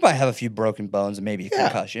 You might have a few broken bones and maybe a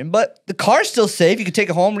concussion, but the car's still safe. You can take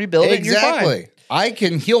it home, rebuild it, and you're fine. Exactly. I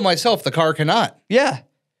can heal myself. The car cannot. Yeah.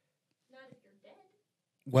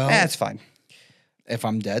 Well, That's fine. if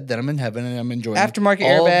I'm dead, then I'm in heaven and I'm enjoying Aftermarket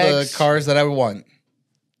all airbags. the cars that I would want.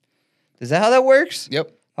 Is that how that works?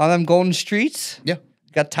 Yep. On them golden streets? Yeah.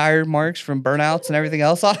 Got tire marks from burnouts and everything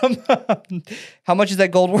else on them. How much is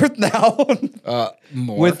that gold worth now?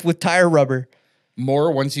 More. with tire rubber.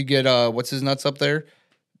 More once you get what's his nuts up there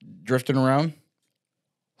drifting around.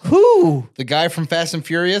 Who? The guy from Fast and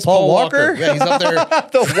Furious, Paul Walker? Yeah, he's up there.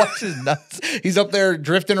 What's his nuts? He's up there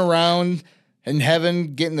drifting around in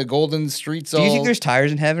heaven, getting the golden streets. Do you think there's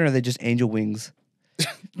tires in heaven, or are they just angel wings?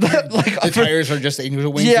 the tires are just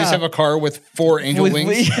angel wings? Yeah. You just have a car with 4 angel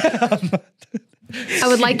wings. I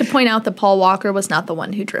would like to point out that Paul Walker was not the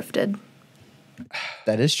one who drifted.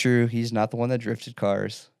 That is true. He's not the one that drifted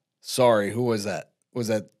cars. Sorry, who was that? Was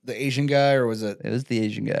that the Asian guy or was it? It was the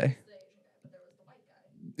Asian guy.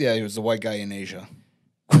 Yeah, he was the white guy in Asia.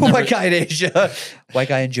 White guy in Asia. White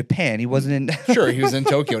guy in Japan. He wasn't in. Sure, he was in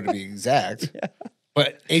Tokyo to be exact. Yeah.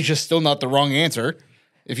 But Asia's still not the wrong answer.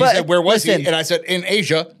 If you But said where was listen, he, and I said in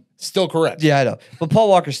Asia, still correct. Yeah, I know. But Paul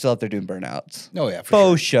Walker's still out there doing burnouts. Oh yeah, for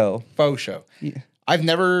Faux sure. show. Faux show. Yeah. I've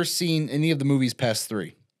never seen any of the movies past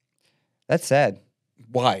 3. That's sad.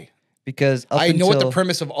 Why? Because I know what the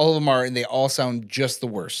premise of all of them are, and they all sound just the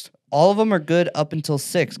worst. all of them are good up until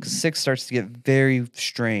 6, because 6 starts to get very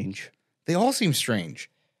strange. They all seem strange.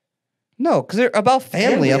 No, because they're about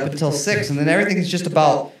family up until 6, and then everything is just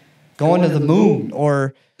about going to the moon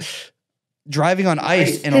or driving on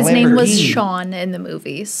ice in a Lamborghini. His name was Sean in the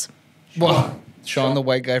movies. Well, Sean, the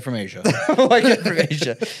white guy from Asia. White guy from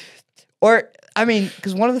Asia. Or, I mean,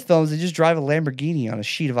 because one of the films, they just drive a Lamborghini on a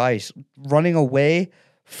sheet of ice, running away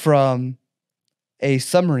from a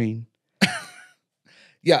submarine.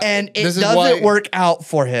 Yeah. And it doesn't work out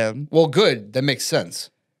for him. Well, good. That makes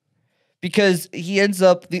sense. because he ends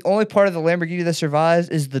up, the only part of the Lamborghini that survives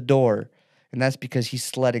is the door. And that's because he's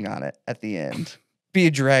sledding on it at the end,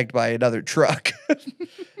 being dragged by another truck.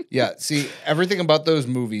 Yeah, see, everything about those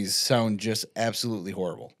movies sound just absolutely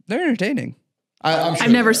horrible. They're entertaining. I'm sure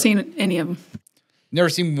I've never they are. seen any of them. Never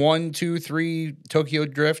seen 1, 2, 3 Tokyo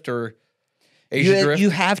Drift or Asia Drift? You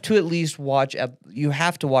have to at least watch, you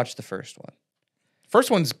have to watch the first one.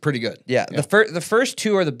 First one's pretty good. Yeah. The first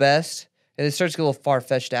two are the best, and it starts to get a little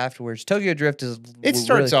far-fetched afterwards. Tokyo Drift is It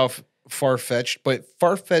starts off far-fetched, but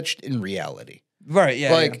far-fetched in reality. Right,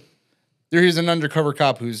 yeah. Like, there's an undercover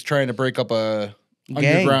cop who's trying to break up a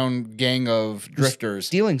underground gang of drifters.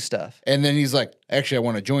 Stealing stuff. And then he's like, actually, I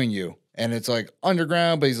want to join you. And it's like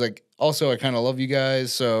underground, but he's like, also, I kind of love you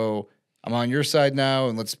guys, so I'm on your side now,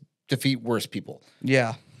 and let's defeat worse people.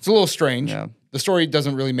 Yeah. It's a little strange. Yeah. The story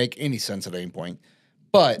doesn't really make any sense at any point.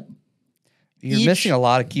 But You're missing a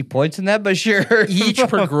lot of key points in that, but sure. each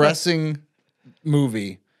progressing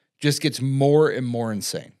movie just gets more and more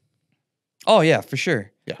insane. Oh, yeah, for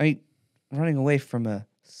sure. Yeah. I mean, running away from a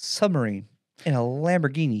submarine in a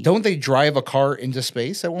Lamborghini. Don't they drive a car into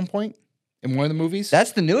space at one point in one of the movies?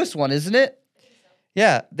 That's the newest one, isn't it?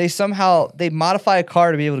 Yeah, they modify a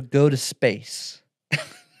car to be able to go to space.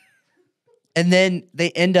 And then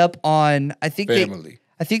they end up on, I think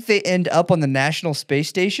they end up on the National Space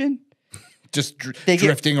Station. Just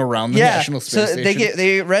drifting around the National Space Station.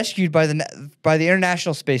 They get rescued by the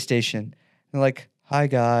International Space Station. They're like, "Hi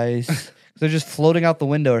guys." They're just floating out the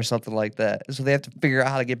window or something like that. So they have to figure out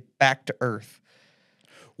how to get back to Earth.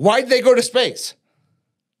 Why'd they go to space?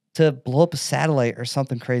 To blow up a satellite or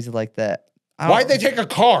something crazy like that. Why'd they take a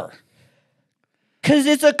car? Because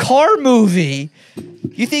it's a car movie.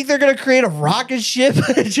 You think they're going to create a rocket ship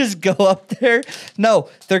and just go up there? No,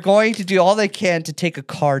 they're going to do all they can to take a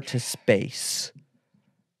car to space.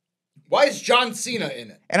 Why is John Cena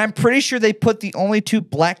in it? And I'm pretty sure they put the only 2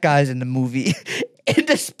 black guys in the movie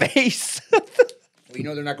into space. Well, you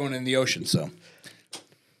know they're not going in the ocean, so.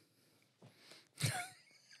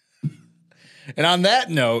 And on that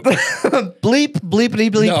note, bleep, bleep,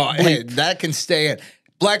 bleep, bleep. no, bleep. hey, that can stay in.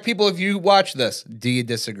 Black people, if you watch this, do you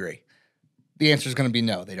disagree? The answer is going to be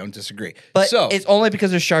no. They don't disagree. But so, it's only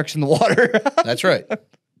because there's sharks in the water. that's right.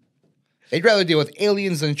 They'd rather deal with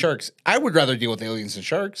aliens than sharks. I would rather deal with aliens than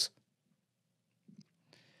sharks.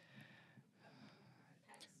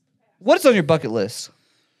 What's on your bucket list?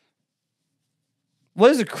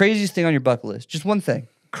 What is the craziest thing on your bucket list? Just one thing.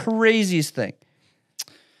 Craziest thing.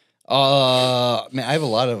 Man, I have a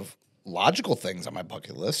lot of logical things on my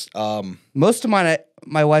bucket list. Most of mine,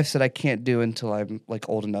 my wife said I can't do until I'm like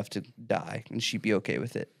old enough to die, and she'd be okay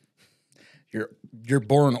with it. You're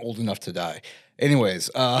born old enough to die. Anyways,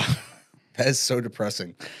 that is so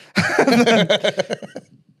depressing.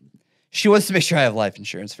 She wants to make sure I have life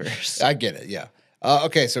insurance first. I get it. Yeah.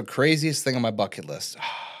 Okay. So craziest thing on my bucket list.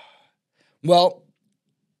 Well,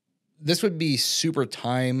 this would be super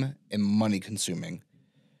time and money consuming,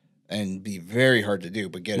 and be very hard to do.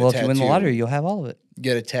 But get a tattoo. Well, if you win the lottery, you'll have all of it.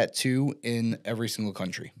 Get a tattoo in every single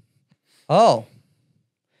country. Oh.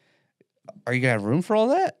 Are you gonna have room for all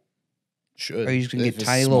that? Should. Are you just gonna If get it's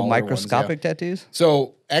tiny little smaller microscopic ones, yeah. tattoos?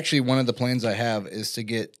 So actually, one of the plans I have is to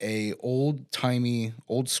get a old-timey,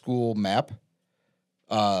 old-school map.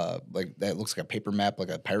 Like that looks like a paper map, like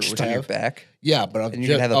a pirate Just would on your have. back. Yeah, but of, And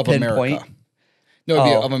you're just, gonna have a of pinpoint? America. No, it'd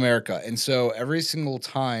be Oh. of America. And so every single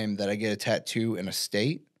time that I get a tattoo in a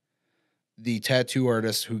state, the tattoo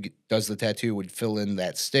artist who does the tattoo would fill in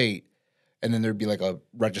that state, and then there'd be like a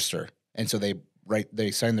register. And so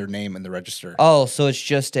they sign their name in the register Oh, so it's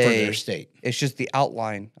just for their state. It's just the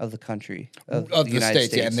outline of the country of Of the United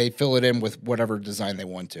states, yeah, and they fill it in with whatever design they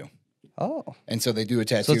want to. Oh, And so they do a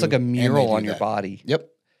tattoo. so it's like a and they mural do on your that. body. Yep.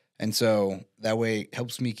 And so that way it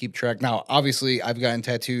helps me keep track. Now, obviously, I've gotten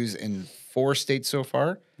tattoos in 4 states so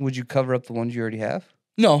far. Would you cover up the ones you already have?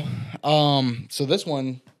 No. So this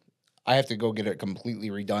one, I have to go get it completely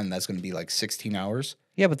redone. That's going to be like 16 hours.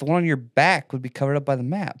 Yeah, but the one on your back would be covered up by the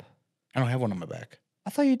map. I don't have one on my back. I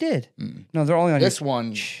thought you did. No, they're only on This your...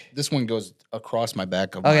 one goes across my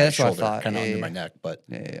back of Okay, my that's what I shoulder, thought. kind of Yeah, under yeah. my neck. But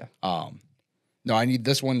Yeah. no, I need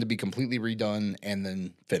this one to be completely redone and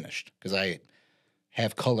then finished because I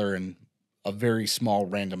have color in a very small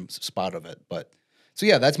random spot of it. But so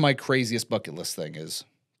yeah, that's my craziest bucket list thing is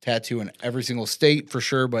tattoo in every single state for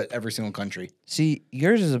sure, but every single country. See,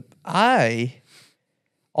 yours is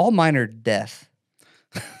all mine are death.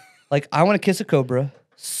 Like, I want to kiss a cobra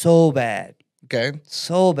so bad. Okay.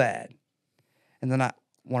 So bad. And then I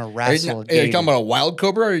want to Are you, wrestle a are you gator. talking about a wild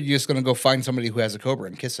cobra, or are you just going to go find somebody who has a cobra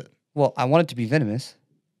and kiss it? Well, I want it to be venomous.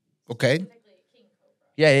 Okay.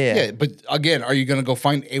 Yeah. But again, are you going to go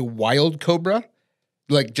find a wild cobra?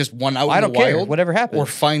 Like just one out I in don't the care. wild? Whatever happens. Or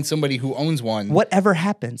find somebody who owns one? Whatever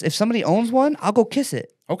happens. If somebody owns one, I'll go kiss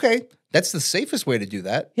it. Okay. That's the safest way to do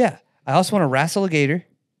that. Yeah. I also want to wrestle a gator.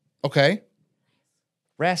 Okay.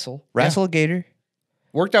 Wrestle a gator.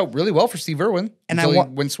 Worked out really well for Steve Irwin And until he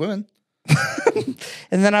went swimming.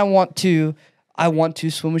 And then I want to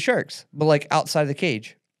swim with sharks, but like outside the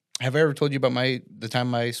cage. Have I ever told you about the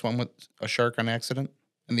time I swam with a shark on accident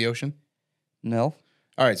in the ocean? No.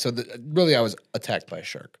 All right, so really I was attacked by a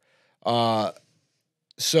shark.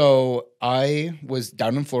 So I was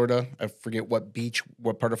down in Florida. I forget what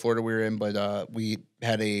part of Florida we were in, but we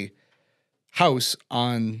had a house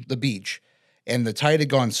on the beach. And the tide had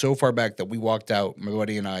gone so far back that we walked out. My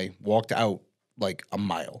buddy and I walked out like a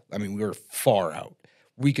mile. I mean, we were far out.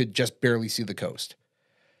 We could just barely see the coast.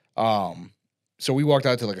 So we walked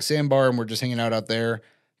out to like a sandbar and we're just hanging out there.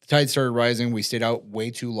 The tide started rising. We stayed out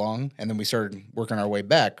way too long. And then we started working our way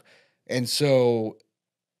back. And so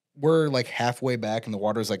we're like halfway back and the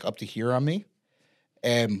water's like up to here on me.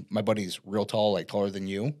 And my buddy's real tall, like taller than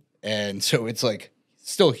you. And so it's like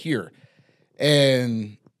still here.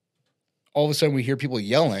 And all of a sudden we hear people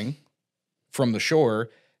yelling from the shore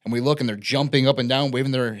and we look and they're jumping up and down,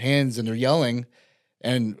 waving their hands and they're yelling.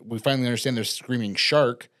 And we finally understand they're screaming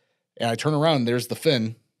shark. And I turn around and there's the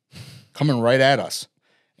fin coming right at us.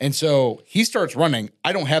 And so he starts running.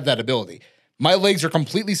 I don't have that ability. My legs are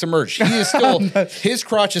completely submerged. He is still, his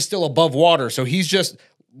crotch is still above water. So he's just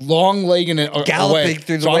long legging it galloping away.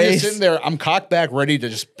 through the so waves. I'm just sitting there. I'm cocked back, ready to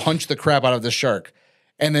just punch the crap out of this shark.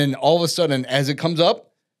 And then all of a sudden, as it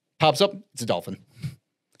pops up, it's a dolphin.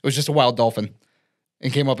 It was just a wild dolphin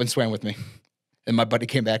and came up and swam with me. And my buddy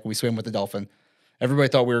came back and we swam with the dolphin. Everybody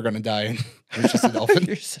thought we were going to die. And it was just a dolphin.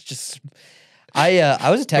 You're such a.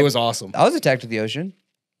 I was attacked. It was awesome. I was attacked at the ocean.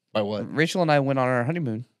 By what? Rachel and I went on our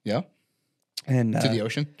honeymoon. Yeah. And to the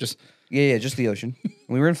ocean? Just just the ocean.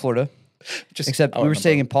 We were in Florida. Except we were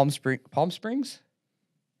staying in Palm Springs?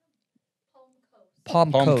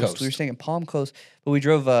 Palm Coast. We were staying in Palm Coast, but we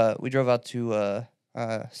drove out to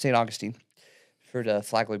St. Augustine for the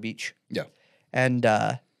Flagler Beach. Yeah. And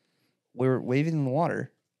we were waving in the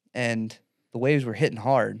water and the waves were hitting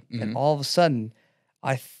hard. Mm-hmm. And all of a sudden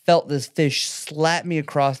I felt this fish slap me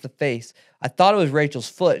across the face. I thought it was Rachel's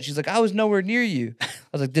foot. She's like, I was nowhere near you. I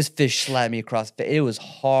was like, this fish slapped me across the face. It was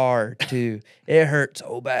hard too. It hurt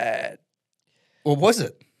so bad. What was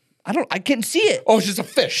it? I couldn't see it. Oh, it's just a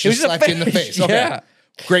fish. Just slapped you in the face. Okay. Yeah.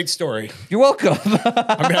 Great story. You're welcome.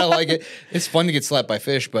 I mean, I like it. It's fun to get slapped by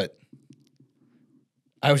fish, but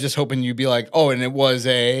I was just hoping you'd be like, oh, and it was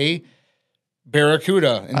a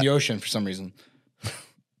barracuda in the ocean for some reason.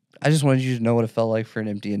 I just wanted you to know what it felt like for an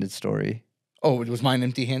empty-handed story. Oh, was mine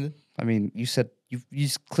empty-handed? I mean, you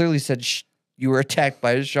clearly said you were attacked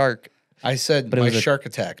by a shark. I said but my shark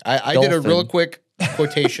attack. I did a real quick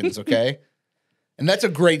quotations, okay? And that's a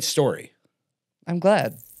great story. I'm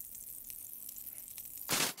glad.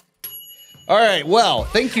 All right, well,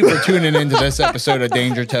 thank you for tuning into this episode of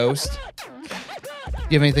Danger Toast. Do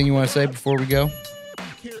you have anything you want to say before we go?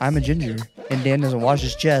 I'm a ginger, and Dan doesn't wash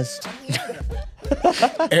his chest.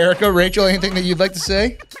 Erica, Rachel, anything that you'd like to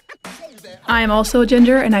say? I am also a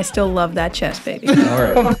ginger, and I still love that chest, baby. All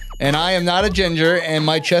right. And I am not a ginger, and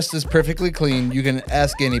my chest is perfectly clean. You can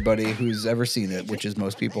ask anybody who's ever seen it, which is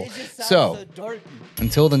most people. So,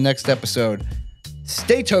 until the next episode,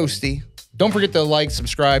 stay toasty. Don't forget to like,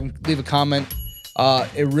 subscribe, leave a comment.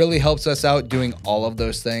 It really helps us out doing all of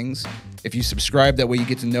those things. If you subscribe, that way you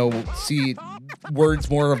get to see words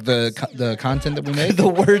more of the content that we make. The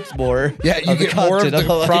words more. Yeah, you get more of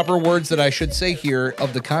the proper words that I should say here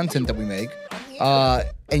of the content that we make.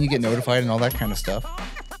 And you get notified and all that kind of stuff.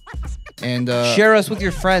 And share us with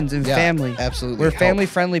your friends and family. Absolutely. We're a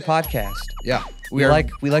family-friendly podcast. Yeah. We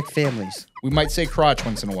like families. We might say crotch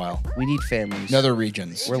once in a while. We need families. In other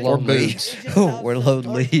regions. We're lonely. Or boobs. We're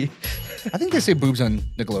lonely. I think they say boobs on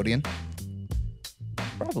Nickelodeon.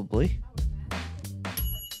 Probably.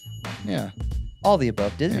 Yeah. All the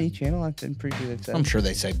above. Disney Channel, I'm pretty sure they said. I'm sure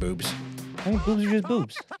they say boobs. I mean, boobs are just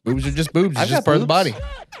boobs. Boobs are just boobs. It's just part of the body.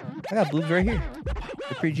 I got boobs right here.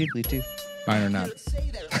 They're pretty jiggly, too. Mine are not.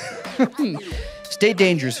 Stay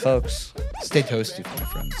dangerous, folks. Stay toasty, my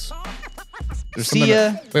friends. See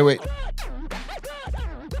ya. Wait.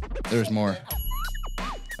 There's more.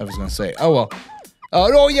 I was going to say. Oh, well.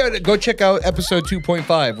 Oh, yeah. Go check out episode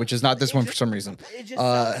 2.5, which is not this one for some reason.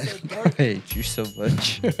 I hate you so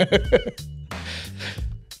much.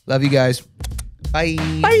 Love you guys. Bye.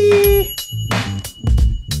 Bye.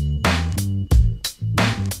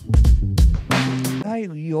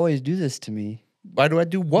 You always do this to me. Why do I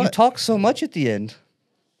do what? You talk so much at the end.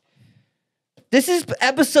 This is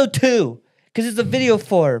episode 2 because it's a video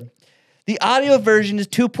form. The audio version is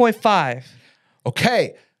 2.5.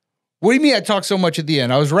 Okay. What do you mean I talk so much at the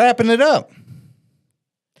end? I was wrapping it up.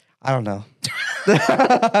 I don't know.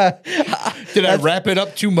 Did I wrap it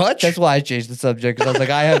up too much? That's why I changed the subject because I was like,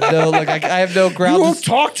 I have no ground. You won't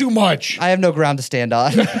talk too much. I have no ground to stand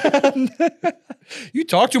on. You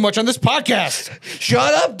talk too much on this podcast.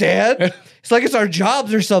 Shut up, Dad. It's like it's our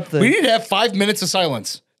jobs or something. We need to have 5 minutes of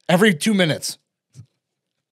silence every 2 minutes.